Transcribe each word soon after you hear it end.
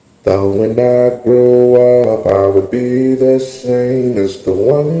Thought when I grew up I would be the same as the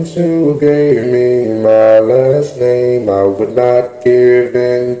ones who gave me my last name. I would not give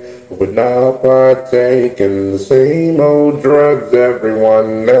in, would not partake in the same old drugs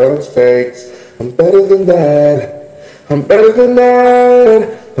everyone else takes. I'm better than that, I'm better than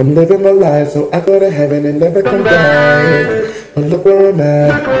that. I'm living my life so I go to heaven and never come back. But look where I'm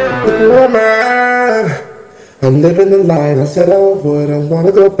at, look where I'm at. I'm living the life I said I wouldn't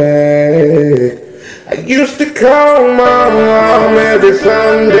wanna go back. I used to call my mom every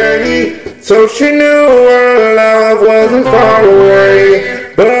Sunday, so she knew her love wasn't far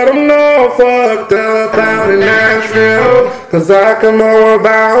away. But I'm all fucked up out in Nashville, 'cause I care more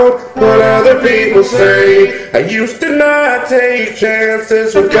about what other people say. I used to not take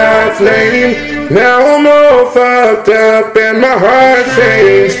chances with God's name. Now I'm all fucked up and my heart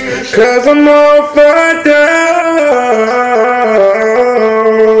changed, 'cause I'm all fucked up.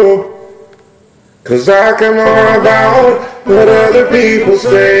 'Cause I care more about what other people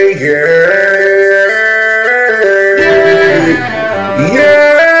say. Yeah,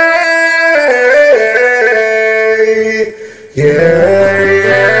 yeah.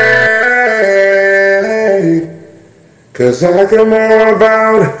 'Cause I care more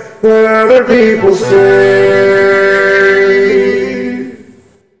about what other people say.